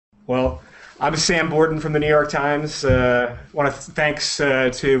Well, I'm Sam Borden from the New York Times. Want to thanks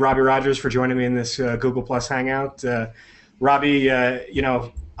to Robbie Rogers for joining me in this Google Plus Hangout. Robbie,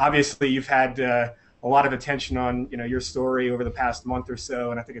 obviously you've had a lot of attention on your story over the past month or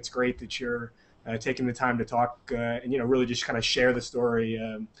so, and I think it's great that you're taking the time to talk and really just kind of share the story.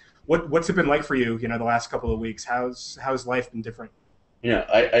 What's it been like for you? The last couple of weeks. How's life been different?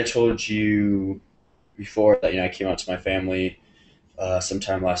 I told you before that I came out to my family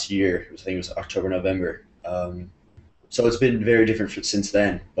sometime last year. I think it was October, November. So it's been very different since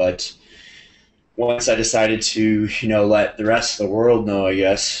then. But once I decided to let the rest of the world know, I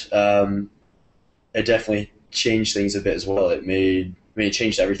guess it definitely changed things a bit as well. It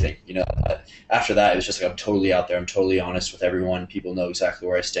changed everything. After that, it was just like I'm totally out there. I'm totally honest with everyone. People know exactly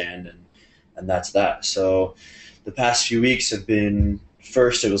where I stand, and that's that. So the past few weeks have been,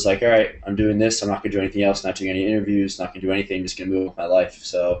 first it was like, all right, I'm doing this, I'm not going to do anything else, not doing any interviews, not going to do anything, just going to move with my life.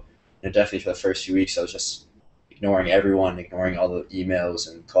 So definitely for the first few weeks I was just ignoring everyone, ignoring all the emails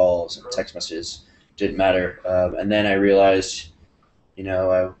and calls and text messages. Didn't matter. And then I realized,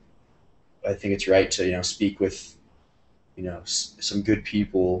 I think it's right to speak with some good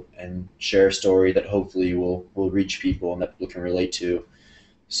people and share a story that hopefully will reach people and that people can relate to.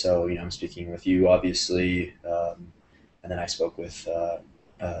 So I'm speaking with you, obviously, and then I spoke with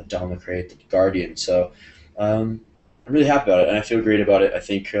Don McCrae at the Guardian. So I'm really happy about it, and I feel great about it. I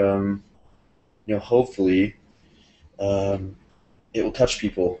think hopefully um, it will touch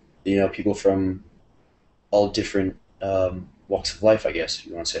people. People from all different walks of life. I guess if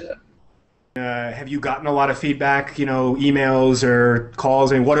you want to say that. Have you gotten a lot of feedback, emails or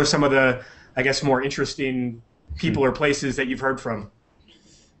calls? And what are some of the, I guess, more interesting people or places that you've heard from?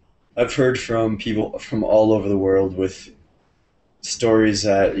 I've heard from people from all over the world with stories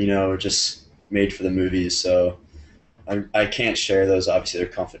that just made for the movies. So I can't share those. Obviously, they're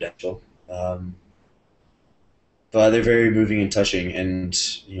confidential. Um, but they're very moving and touching. And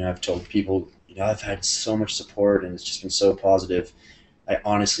I've told people, I've had so much support, and it's just been so positive. I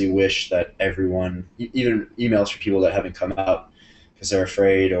honestly wish that everyone, even emails for people that haven't come out because they're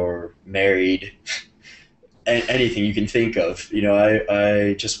afraid or married, anything you can think of.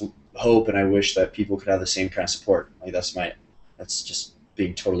 I just hope and I wish that people could have the same kind of support. Like that's just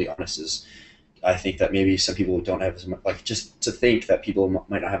being totally honest. Is I think that maybe some people don't have as much, like, just to think that people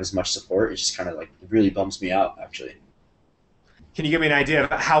might not have as much support. It just kind of like really bums me out, actually. Can you give me an idea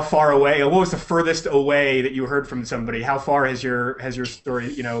of how far away? What was the furthest away that you heard from somebody? How far has your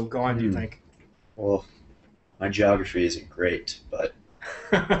story, gone? Do you Hmm. think? Well, my geography isn't great, but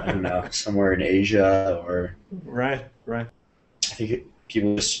I don't know, somewhere in Asia, or Right, right. I think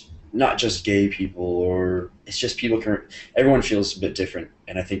people just, not just gay people, or it's just people can, everyone feels a bit different,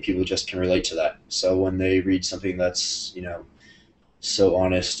 and I think people just can relate to that. So when they read something that's so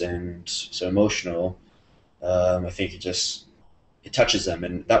honest and so emotional, I think it touches them,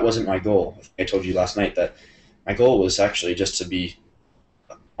 and that wasn't my goal. I told you last night that my goal was actually just to be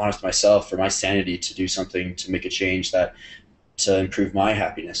honest with myself, for my sanity, to do something to make a change that to improve my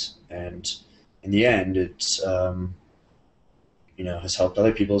happiness, and in the end, it's has helped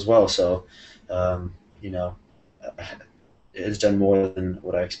other people as well. So, um, you know, it has done more than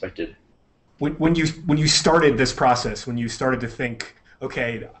what I expected. When you started this process, when you started to think,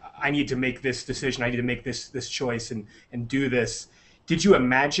 okay, I need to make this decision, I need to make this choice and do this, did you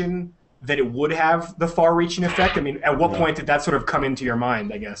imagine that it would have the far-reaching effect? I mean, at what You know, point did that sort of come into your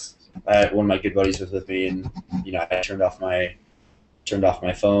mind? I guess. one of my good buddies was with me, and I turned off my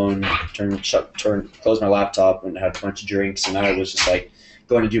phone, closed my laptop, and had a bunch of drinks, and I was just like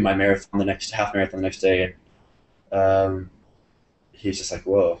going to do my marathon, the next half marathon the next day, and he's just like,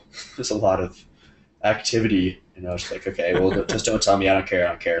 "Whoa, there's a lot of activity." It's like, okay, well, just don't tell me. I don't care. I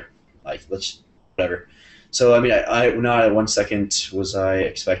don't care. Like, let's whatever. So I mean, I not at one second was I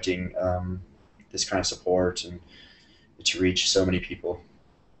expecting this kind of support and to reach so many people.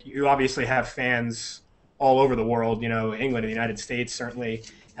 You obviously have fans all over the world, England and the United States, certainly.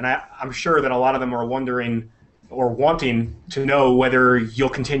 And I'm sure that a lot of them are wondering or wanting to know whether you'll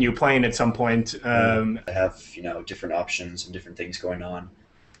continue playing at some point. I have different options and different things going on,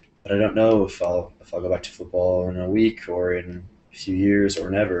 but I don't know if I'll go back to football in a week or in a few years or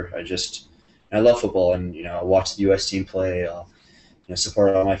never. I love football, and I'll watch the U.S. team play. I'll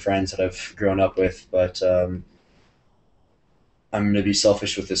support all my friends that I've grown up with, but I'm going to be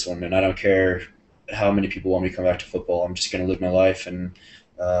selfish with this one, and I don't care how many people want me to come back to football. I'm just going to live my life, and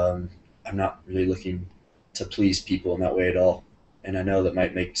um, I'm not really looking to please people in that way at all. And I know that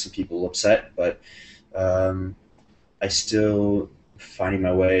might make some people upset, but um, I still finding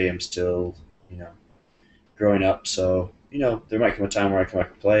my way. I'm still, growing up. So there might come a time where I come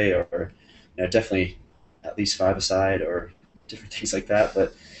back and play, or definitely at least five aside or different things like that.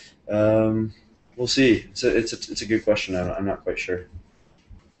 But we'll see. It's a good question. I'm not quite sure.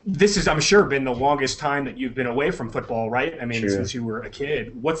 This is, I'm sure, been the longest time that you've been away from football, right? I mean, True. since you were a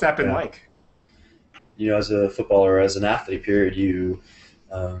kid. What's that been Yeah. like? As a footballer, as an athlete, period, you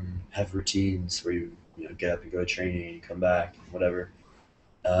have routines where you get up and go to training and come back, whatever.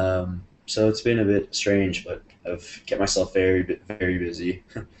 So it's been a bit strange, but I've kept myself very busy.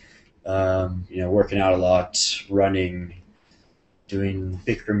 Working out a lot, running, doing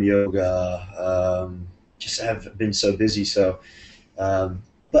Bikram yoga. Just have been so busy. So,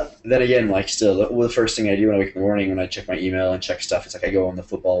 but then again, like still, the first thing I do when I wake up in the morning, when I check my email and check stuff, it's like I go on the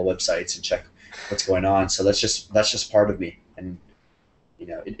football websites and check what's going on. So that's just part of me, and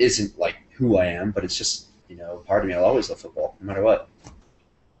it isn't like who I am, but it's just part of me. I'll always love football, no matter what.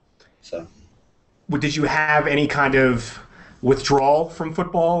 So. Did you have any kind of withdrawal from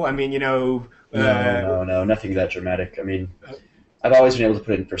football? I mean, No, uh, no, no, nothing that dramatic. I mean, I've always been able to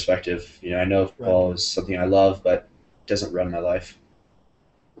put it in perspective. I know right. football is something I love, but it doesn't run my life.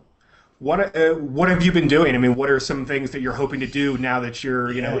 What have you been doing? I mean, what are some things that you're hoping to do now that you're,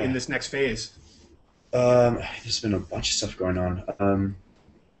 in Yeah. this next phase? There's been a bunch of stuff going on.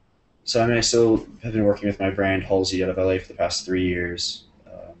 So I mean, I still have been working with my brand Halsey out of LA for the past 3 years.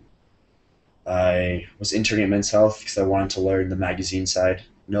 I was interning at Men's Health because I wanted to learn the magazine side.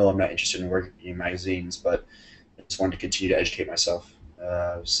 No, I'm not interested in working in magazines, but I just wanted to continue to educate myself.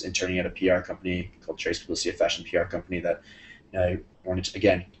 I was interning at a PR company called Trace Publicity, a fashion PR company that I wanted to,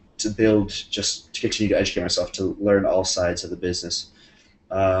 again, to build, just to continue to educate myself, to learn all sides of the business.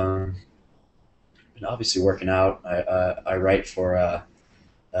 Um, and obviously working out. I write for a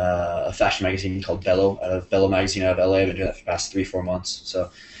fashion magazine called Bello, out of Bello magazine out of LA. I've been doing that for the past 3 4 months.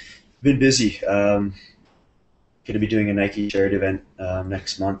 So been busy. Going to be doing a Nike charity event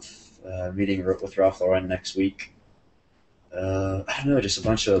next month. Meeting with Ralph Lauren next week. I don't know, just a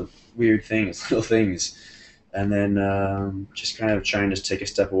bunch of weird things, little things, and then just kind of trying to take a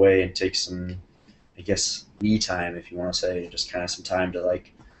step away and take some, I guess, me time, if you want to say, just kind of some time to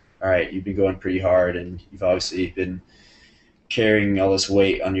like, all right, you've been going pretty hard, and you've obviously been carrying all this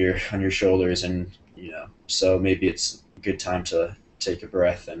weight on your shoulders, and so maybe it's a good time to take a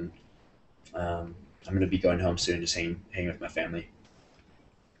breath, and I'm going to be going home soon, just hang with my family.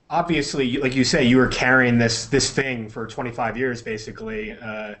 Obviously, like you say, you were carrying this thing for 25 years, basically.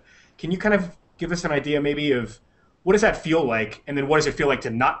 Can you kind of give us an idea, maybe, of what does that feel like, and then what does it feel like to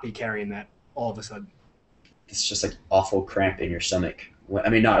not be carrying that all of a sudden? It's just like awful cramp in your stomach. I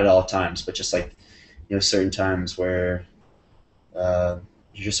mean, not at all times, but just like certain times where you're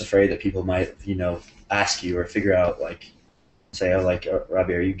just afraid that people might ask you or figure out, like, say, oh, like,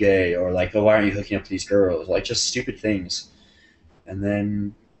 Robbie, are you gay, or like, oh, why aren't you hooking up to these girls, like just stupid things. And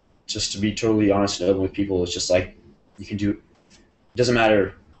then just to be totally honest and open with people, it's just like you can do. It doesn't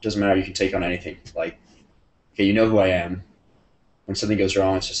matter. You can take on anything. Like, okay, you know who I am. When something goes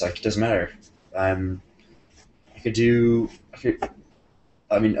wrong, it's just like it doesn't matter. I'm. I could do. I could.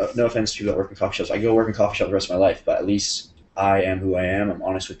 I mean, no offense to people that work in coffee shops. I go work in coffee shop the rest of my life, but at least I am who I am. I'm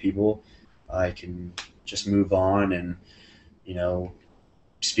honest with people. I can just move on and you know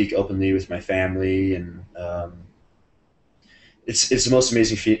speak openly with my family, and it's the most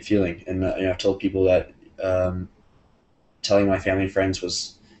amazing feeling. And I've told people that telling my family and friends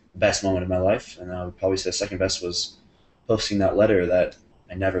was the best moment of my life, and I would probably say the second best was posting that letter that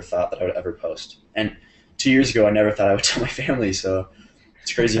I never thought that I would ever post. And 2 years ago, I never thought I would tell my family. So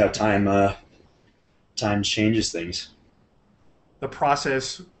it's crazy how time changes things. The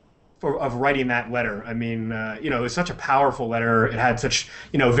process of writing that letter. I mean, it was such a powerful letter. It had such,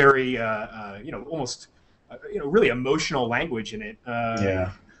 very, almost, really emotional language in it.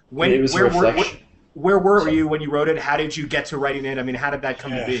 Yeah, it When, was a reflection. where were So you when you wrote it? How did you get to writing it? I mean, how did that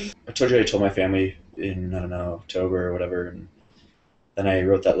come to yeah, be? I told you I told my family in, I don't know, October or whatever, and then I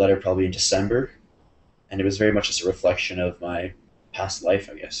wrote that letter probably in December, and it was very much just a reflection of my past life,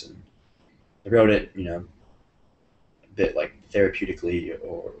 I guess. And I wrote it, a bit like therapeutically,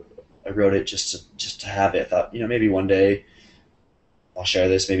 or I wrote it just to have it. I thought, maybe one day I'll share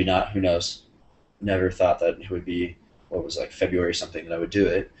this, maybe not. Who knows? Never thought that it would be what was like February or something that I would do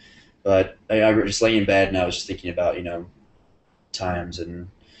it. But I was just laying in bed and I was just thinking about times and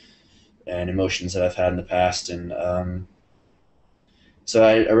emotions that I've had in the past, and so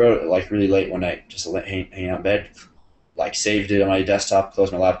I wrote it like really late one night, just hang out in bed, like saved it on my desktop,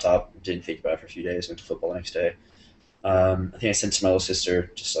 closed my laptop, didn't think about it for a few days, went to football the next day. I think I sent it to my little sister,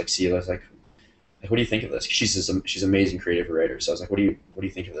 just like see, I was like, what do you think of this? 'Cause she's an amazing creative writer. So I was like, what do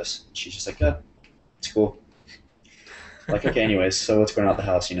you think of this? And she's just like, yeah, it's cool. Like, okay, anyways, so what's going on at the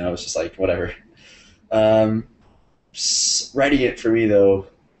house? It was just like whatever. Um, Writing it for me though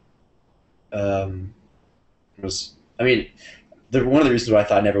um, was, I mean, one of the reasons why I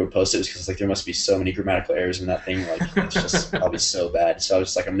thought I never would post it was because like there must be so many grammatical errors in that thing. Like it's just probably so bad. So I was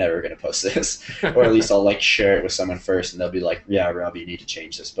just like, I'm never gonna post this, or at least I'll like share it with someone first, and they'll be like, yeah, Robbie, you need to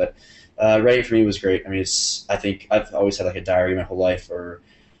change this. But writing for me was great. I mean, I think I've always had like a diary my whole life, or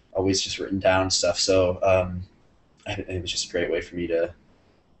always just written down stuff. So it was just a great way for me to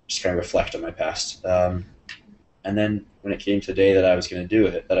just kind of reflect on my past. And then when it came to the day that I was going to do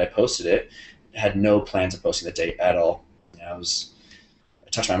it, that I posted it, I had no plans of posting the date at all. I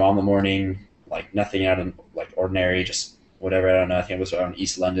touched my mom in the morning, like nothing out of like ordinary, just whatever. I don't know. I think I was around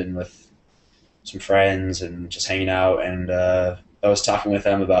East London with some friends and just hanging out. And I was talking with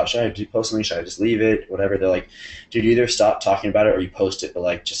them about, should I post something? Should I just leave it? Whatever. They're like, dude, you either stop talking about it or you post it, but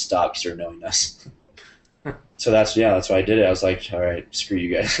like just stop because you're annoying us. So that's why I did it. I was like, all right, screw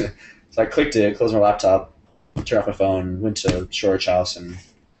you guys. So I clicked it, closed my laptop, turned off my phone, went to Shore's house and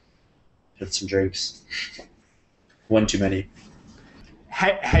had some drinks. One too many.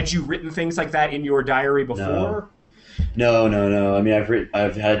 Had you written things like that in your diary No, before? no. I mean,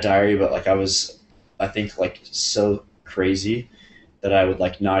 I've had a diary, but like I think like so crazy that I would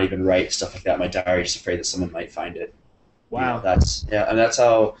like not even write stuff like that in my diary, just afraid that someone might find it. Wow. That's yeah, and that's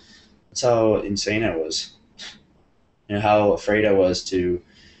how insane I was. How afraid I was to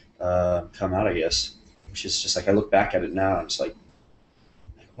come out. I guess, which is just like I look back at it now, and it's like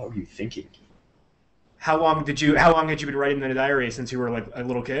what were you thinking? How long had you been writing in the diary since you were like a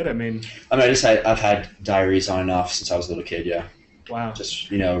little kid? I mean, I mean, I've had diaries on and off since I was a little kid. Yeah, wow.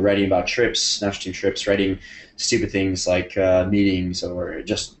 just writing about trips, national team trips, writing stupid things like meetings, or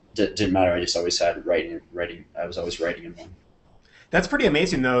just didn't matter. I just always had writing. I was always writing in one. That's pretty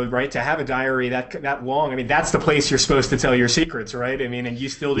amazing though, right? To have a diary that long. I mean, that's the place you're supposed to tell your secrets, right? I mean, and you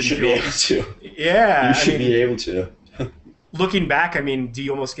still You didn't should be feel. able to. You Yeah, I should mean, be able to. looking back, I mean, do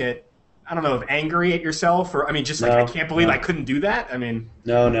you almost get, I don't know, if angry at yourself, or I mean, just like I No, can't believe I no, couldn't do that. I mean,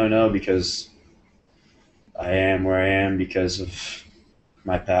 no, because I am where I am because of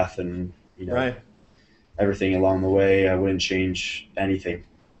my path and right? everything along the way. I wouldn't change anything.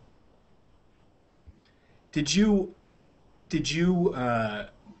 Did you did you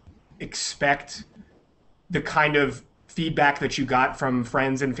expect the kind of feedback that you got from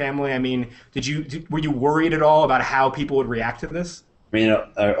friends and family? I mean, were you worried at all about how people would react to this? I mean,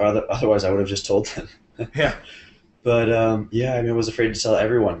 otherwise I would have just told them. Yeah, But yeah, I mean, I was afraid to tell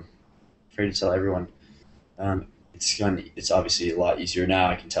everyone. Afraid to tell everyone. It's obviously a lot easier now.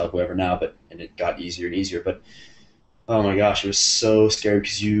 I can tell whoever now, but and it got easier and easier. But oh my gosh, it was so scary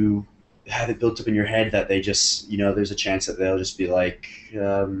because you have it built up in your head that they just, there's a chance that they'll just be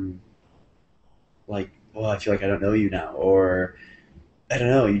well, I feel like I don't know you now, or I don't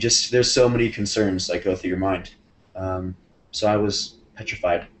know. You just there's so many concerns that go through your mind. So I was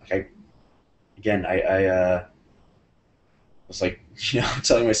petrified. Like I was like,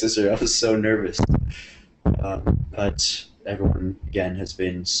 telling my sister I was so nervous. But everyone again has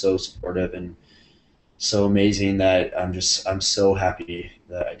been so supportive and so amazing that I'm so happy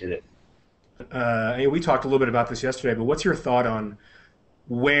that I did it. we talked a little bit about this yesterday, but what's your thought on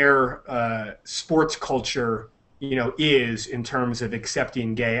where sports culture, is in terms of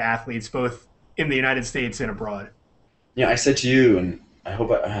accepting gay athletes, both in the United States and abroad? Yeah, I said to you, and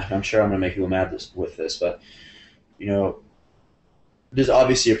I'm sure I'm gonna make people mad with this, but you know, there's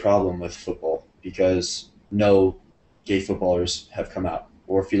obviously a problem with football because no gay footballers have come out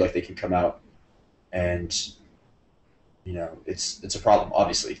or feel like they can come out, and it's a problem.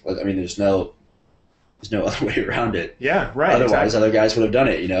 Obviously, like, I mean, there's no other way around it. Yeah, right, Otherwise, exactly. other guys would have done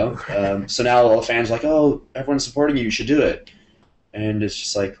it. So now all the fans are like, oh, everyone's supporting you. You should do it. And it's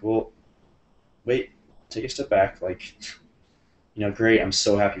just like, well, wait, take a step back. Like, great. I'm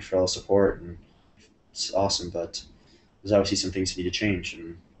so happy for all the support, and it's awesome. But there's obviously some things that need to change,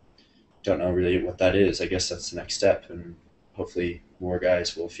 and don't know really what that is. I guess that's the next step, and hopefully more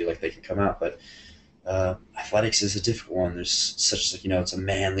guys will feel like they can come out. But athletics is a difficult one. There's such like it's a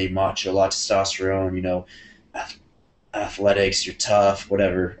manly, macho, a lot of testosterone. Ath- athletics, you're tough,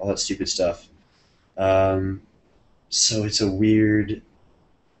 whatever, all that stupid stuff. Um, so it's a weird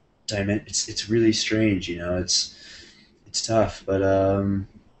dimension. It's really strange. It's tough, but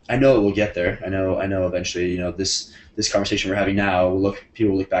I know it will get there. I know eventually. This conversation we're having now will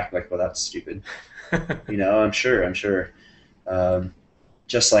people will look back like, well, that's stupid. I'm sure. Um,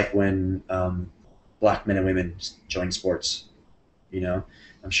 just like when black men and women join sports, you know,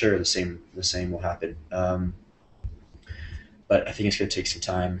 I'm sure the same will happen. But I think it's going to take some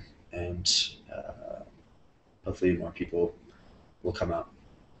time, and hopefully more people will come out.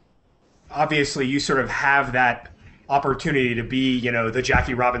 Obviously you sort of have that opportunity to be, the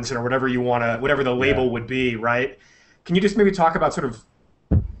Jackie Robinson or whatever you want to, whatever the Yeah, label would be, right? Can you just maybe talk about sort of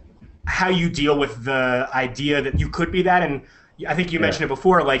how you deal with the idea that you could be that? And I think you yeah, mentioned it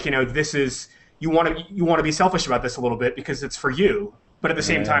before, like, this is, you want to be selfish about this a little bit because it's for you. But at the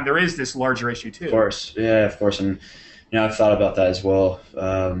same yeah. time, there is this larger issue Of too. course, yeah, of course, and I've thought about that as well.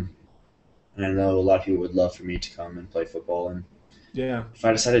 And I know a lot of people would love for me to come and play football. And Yeah. if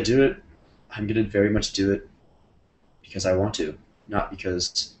I decide to do it, I'm gonna very much do it because I want to, not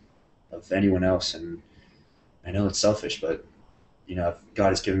because of anyone else. And I know it's selfish, but God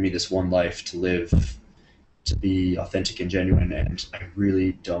has given me this one life to live, to be authentic and genuine, and I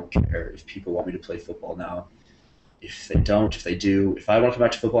really don't care if people want me to play football now. If they don't, if they do, if I want to come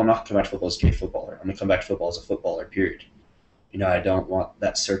back to football, I'm not going to come back to football as a gay footballer. I'm going to come back to football as a footballer, period. I don't want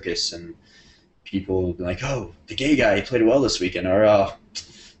that circus and people be like, oh, the gay guy, he played well this weekend, or oh,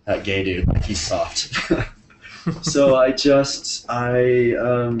 that gay dude, like he's soft. So I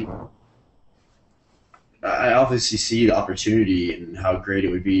obviously see the opportunity and how great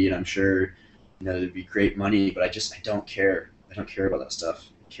it would be, and I'm sure there'd be great money, but I don't care. I don't care about that stuff.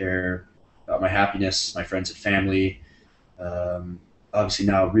 I care about my happiness, my friends and family. Um, Obviously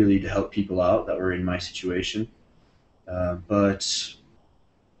now, really to help people out that were in my situation. But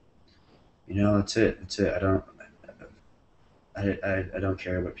that's it. That's it. I don't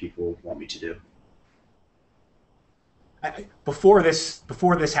care what people want me to do. Before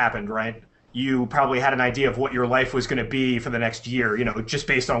this happened, right? You probably had an idea of what your life was going to be for the next year, just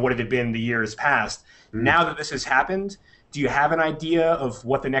based on what it had been the years past. Mm. Now that this has happened, do you have an idea of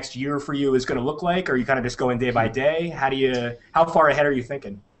what the next year for you is going to look like? Or are you kind of just going day by day? How far ahead are you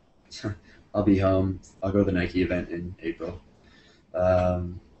thinking? I'll be home. I'll go to the Nike event in April.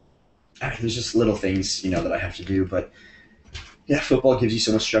 Um, there's just little things, that I have to do, but yeah, football gives you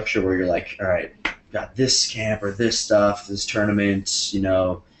so much structure where you're like, all right, got this camp or this stuff, this tournament,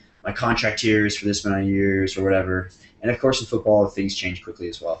 my contract here is for this many years or whatever. And of course, in football, things change quickly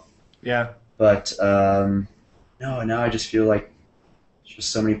as well. Yeah. But no, now I just feel like there's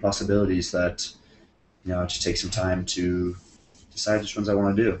just so many possibilities that it just takes some time to decide which ones I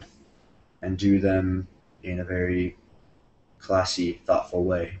want to do and do them in a very classy, thoughtful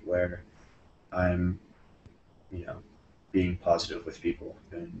way where I'm, you know, being positive with people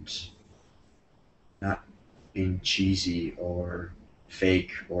and not being cheesy or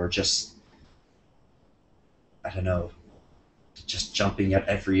fake or just, I don't know, just jumping at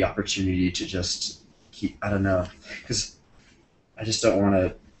every opportunity to just keep, I don't know, because I just don't want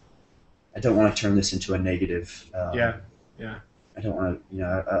to, I don't want to turn this into a negative. Yeah. Yeah. I don't want to,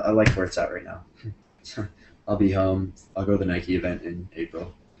 I like where it's at right now. I'll be home. I'll go to the Nike event in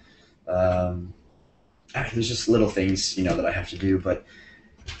April. Um, there's just little things, that I have to do, but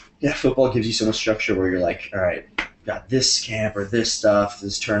yeah, football gives you so much structure where you're like, all right, got this camp or this stuff,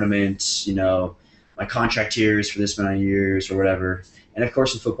 this tournament, my contract here is for this many years or whatever. And of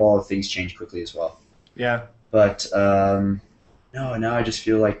course, in football, things change quickly as well. Yeah. But no, now I just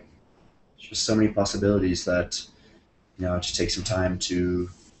feel like there's just so many possibilities that it just takes some time to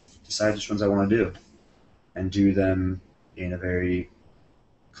decide which ones I want to do and do them in a very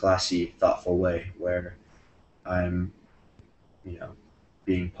classy, thoughtful way where I'm, you know,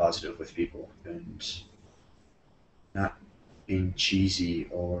 being positive with people and not being cheesy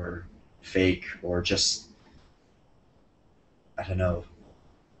or fake or just, I don't know,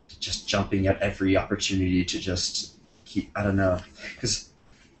 just jumping at every opportunity to just keep, I don't know, because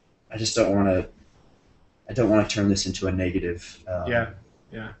I just don't want to, I don't want to turn this into a negative. Yeah.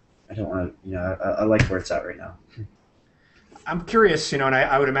 Yeah. I don't want to, I like where it's at right now. I'm curious, and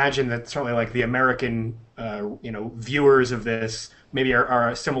I would imagine that certainly like the American, viewers of this maybe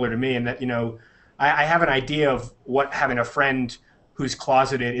are similar to me in that, I have an idea of what having a friend who's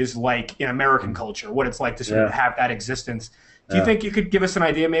closeted is like in American culture, what it's like to sort of Yeah, have that existence. Do you yeah. think you could give us an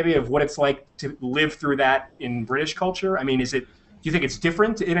idea maybe of what it's like to live through that in British culture? I mean, do you think it's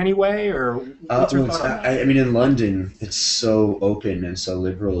different in any way, or what's your Well, thought on that? I mean, in London, it's so open and so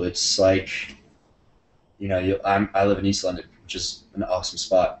liberal. It's like, I live in East London, which is an awesome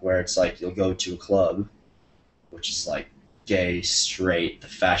spot where it's like you'll go to a club, which is like gay, straight, the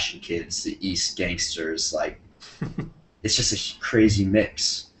fashion kids, the East gangsters. Like, it's just a crazy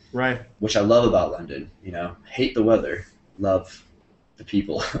mix, Right. which I love about London. Hate the weather, love the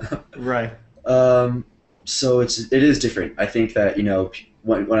people. Right. Um, so it is different. I think that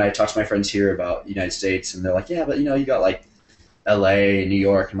when I talk to my friends here about the United States and they're like, yeah, but you got like L.A. and New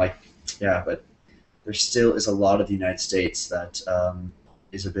York. I'm like, yeah, but there still is a lot of the United States that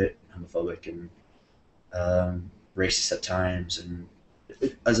is a bit homophobic and racist at times, and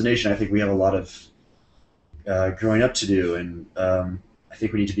as a nation, I think we have a lot of growing up to do, and I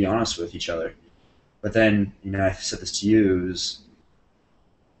think we need to be honest with each other. But then, I said this to you: is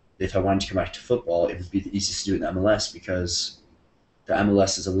if I wanted to come back to football, it would be the easiest to do it in the MLS because the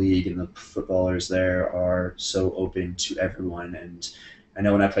MLS is a league, and the footballers there are so open to everyone. And I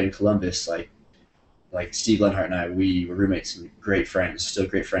know when I played in Columbus, like Steve Lenhart and I, we were roommates and great friends, still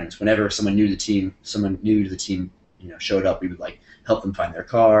great friends. Whenever someone new to the team, showed up, we would like help them find their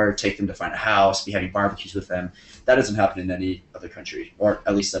car, take them to find a house, be having barbecues with them. That doesn't happen in any other country, or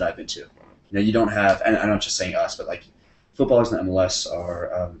at least that I've been to. You don't have, and I'm not just saying us, but like footballers in the MLS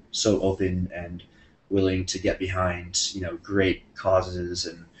are so open and willing to get behind, great causes,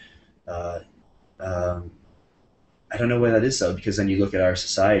 and uh, um, I don't know why that is though, because then you look at our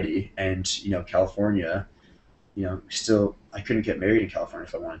society and California, still I couldn't get married in California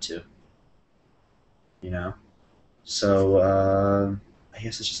if I wanted to, you know. So I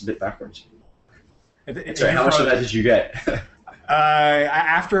guess it's just a bit backwards. Sorry, how much of that did you get?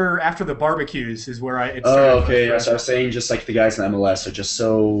 After the barbecues is where it Oh, started okay. for So I was us. saying, just like the guys in MLS are just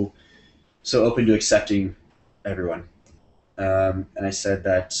so open to accepting everyone, and I said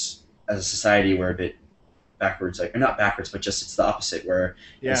that as a society we're a bit backwards, like or not backwards, but just it's the opposite. Where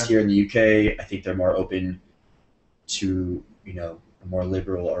as Yeah, here in the UK, I think they're more open to more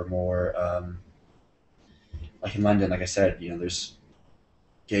liberal or more like in London. Like I said, there's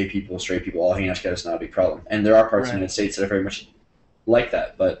gay people, straight people all hanging out together. It's not a big problem. And there are parts of the right. United States that are very much like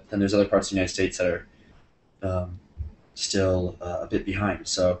that, but then there's other parts of the United States that are still a bit behind.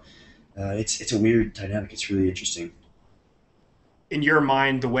 So it's a weird dynamic. It's really interesting. In your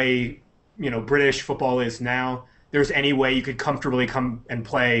mind, the way British football is now, there's any way you could comfortably come and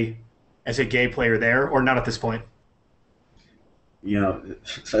play as a gay player there, or not at this point?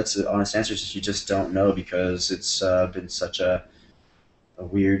 That's the honest answer. Is you just don't know because it's been such a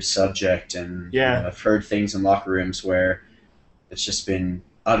weird subject, and Yeah, I've heard things in locker rooms where it's just been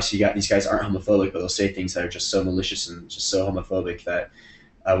obviously you got these guys aren't homophobic, but they'll say things that are just so malicious and just so homophobic that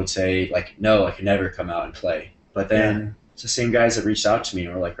I would say like no, I could never come out and play. But yeah, then it's the same guys that reached out to me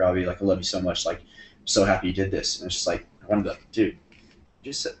and were like, Robbie, like I love you so much, like I'm so happy you did this, and it's just like I want to be like, dude,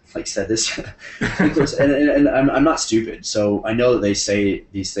 you just like said this, and I'm not stupid, so I know that they say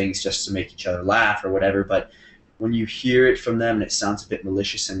these things just to make each other laugh or whatever, but when you hear it from them and it sounds a bit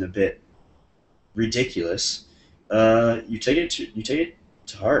malicious and a bit ridiculous, you take it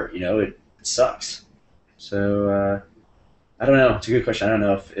to heart. It sucks. So I don't know. It's a good question. I don't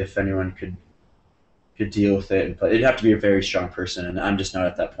know if anyone could deal with it, but it'd have to be a very strong person, and I'm just not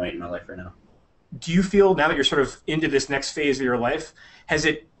at that point in my life right now. do you feel now that you're sort of into this next phase of your life, has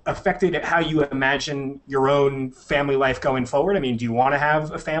it affected how you imagine your own family life going forward? I mean, do you want to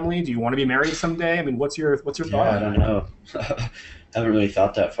have a family? Do you want to be married someday? I mean, what's your thought Yeah, I on don't that? know. Haven't really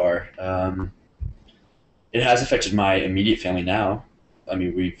thought that far. It has affected my immediate family now. I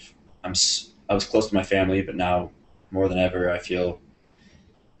mean, I was close to my family, but now more than ever, I feel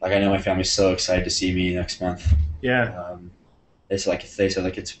like I know my family's so excited to see me next month. Yeah, Um, they said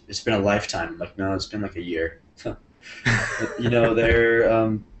like it's been a lifetime. I'm like, no, it's been like a year.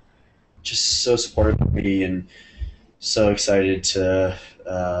 They're just so supportive of me and so excited to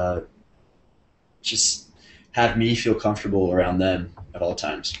just have me feel comfortable around them at all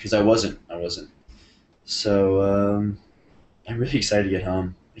times because I wasn't. So I'm really excited to get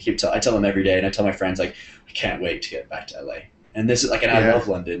home. I tell them every day, and I tell my friends like I can't wait to get back to LA. And this is like, and I yeah, love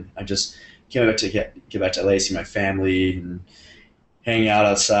London. I just can't wait to get back to LA, see my family, and hang out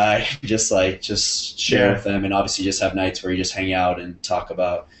outside, just share yeah. with them, and obviously just have nights where you just hang out and talk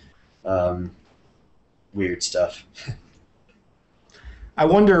about um, weird stuff. I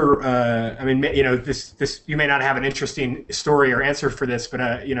wonder. I mean, this you may not have an interesting story or answer for this, but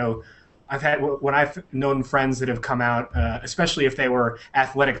I've had when I've known friends that have come out, especially if they were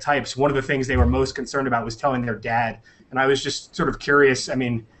athletic types. One of the things they were most concerned about was telling their dad, and I was just sort of curious. I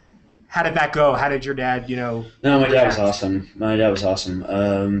mean, how did that go? How did your dad, No, my dad was react? awesome. My dad was awesome.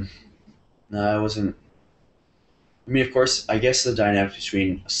 No, I wasn't. I mean, of course, I guess the dynamic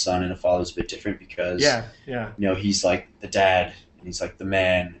between a son and a father is a bit different because Yeah, yeah, he's like the dad and he's like the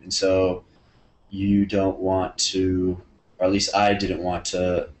man, and so you don't want to, or at least I didn't want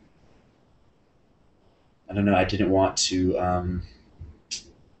to. I don't know. I didn't want to.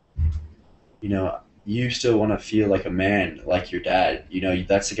 You still want to feel like a man, like your dad.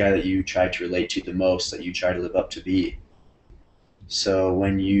 That's the guy that you try to relate to the most, that you try to live up to be. So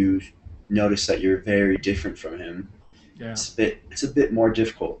when you notice that you're very different from him, yeah. it's a bit more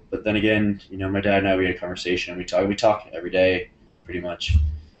difficult. But then again, my dad and I, we had a conversation, and we talk every day, pretty much,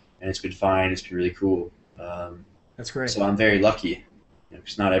 and it's been fine. It's been really cool. That's great. So I'm very lucky,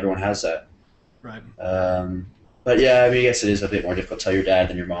 because not everyone has that. Right. But yeah, I mean, I guess it is a bit more difficult to tell your dad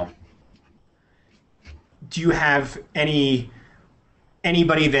than your mom. Do you have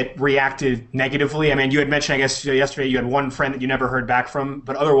anybody that reacted negatively? I mean, you had mentioned, I guess, yesterday you had one friend that you never heard back from,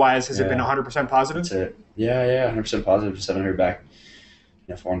 but otherwise, has it been Yeah, 100% that's positive? it. Yeah, yeah, 100% positive. Just haven't heard back,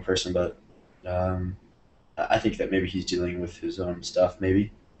 for one person, but um, I think that maybe he's dealing with his own stuff,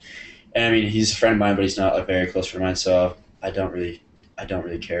 maybe. And I mean, he's a friend of mine, but he's not a very close friend of mine, so I don't really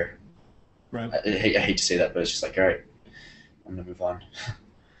care. Right. I hate to say that, but it's just like, all right, I'm gonna move on.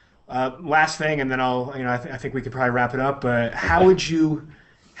 Last thing, and then I'll, I think we could probably wrap it up. Okay. How would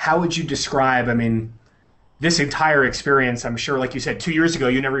you describe? I mean, this entire experience. I'm sure, like you said, 2 years ago,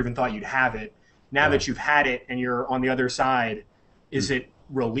 you never even thought you'd have it. Now Yeah. that you've had it and you're on the other side, is it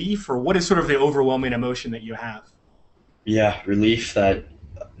relief, or what is sort of the overwhelming emotion that you have? Yeah, relief that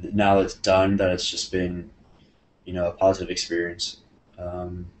now that it's done, that it's just been, a positive experience.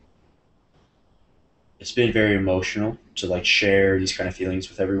 Um, it's been very emotional to like share these kind of feelings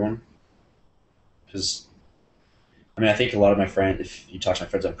with everyone because I mean I think a lot of my friends, if you talk to my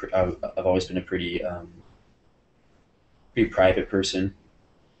friends, I've always been a pretty private person.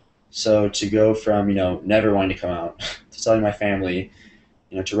 So to go from never wanting to come out to telling my family,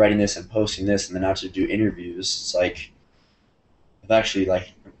 to writing this and posting this, and then now to do interviews, it's like I've actually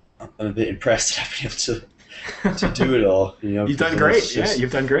like I'm a bit impressed that I've been able to do it all, You've done because it's great. Yeah, just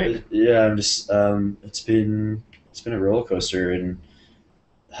you've done great. yeah, I'm just it's been a roller coaster, and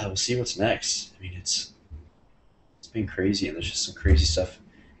we'll see what's next. I mean, it's been crazy, and there's just some crazy stuff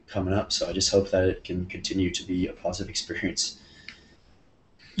coming up. So I just hope that it can continue to be a positive experience.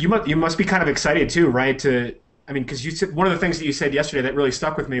 You must be kind of excited too, right? I mean, because you said one of the things that you said yesterday that really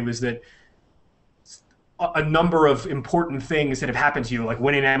stuck with me was that a number of important things that have happened to you, like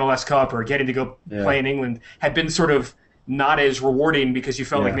winning an MLS Cup or getting to go Yeah, play in England, had been sort of not as rewarding because you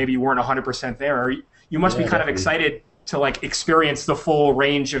felt like yeah, maybe you weren't 100% there. Or you must be yeah, kind of definitely, excited to like experience the full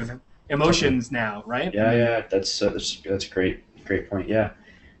range of definitely. emotions now, right? I Yeah, mean, yeah, that's a great point. Yeah,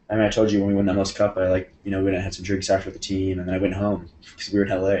 I mean, I told you when we won that most cup, I like we went and had some drinks after the team, and then I went home because we were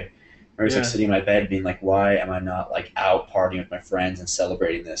in LA. I was like yeah. sitting in my bed, being like, "Why am I not like out partying with my friends and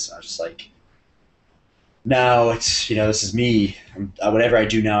celebrating this?" And I was just like, "Now it's this is me. Whatever I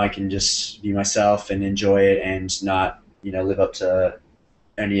do now, I can just be myself and enjoy it, and not live up to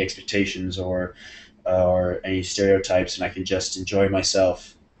any expectations or any stereotypes, and I can just enjoy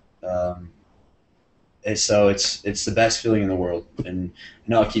myself." Um, and so it's the best feeling in the world, and I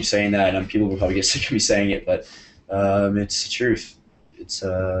know I keep saying that, and people will probably get sick of me saying it, but it's the truth. It's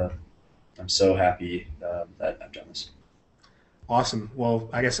I'm so happy that I've done this. Awesome. Well,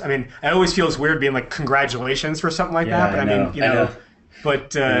 I mean, it always feels weird being like congratulations for something like Yeah, that, but I I mean, know, I know,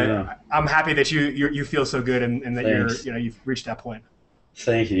 but I know. I'm happy that you feel so good and that Thanks, you've reached that point.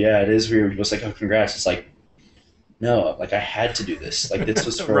 thank you. Yeah, it is weird. People's like, "Oh, congrats." It's like, no, like I had to do this. Like this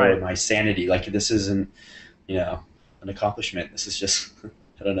was for Right. my sanity. Like this isn't you know an accomplishment. This is just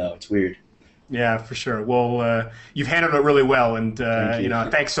I don't know. It's weird. Yeah, for sure. Well, you've handled it really well, and Thank you.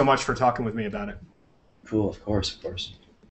 thanks so much for talking with me about it. Cool. Of course. Of course.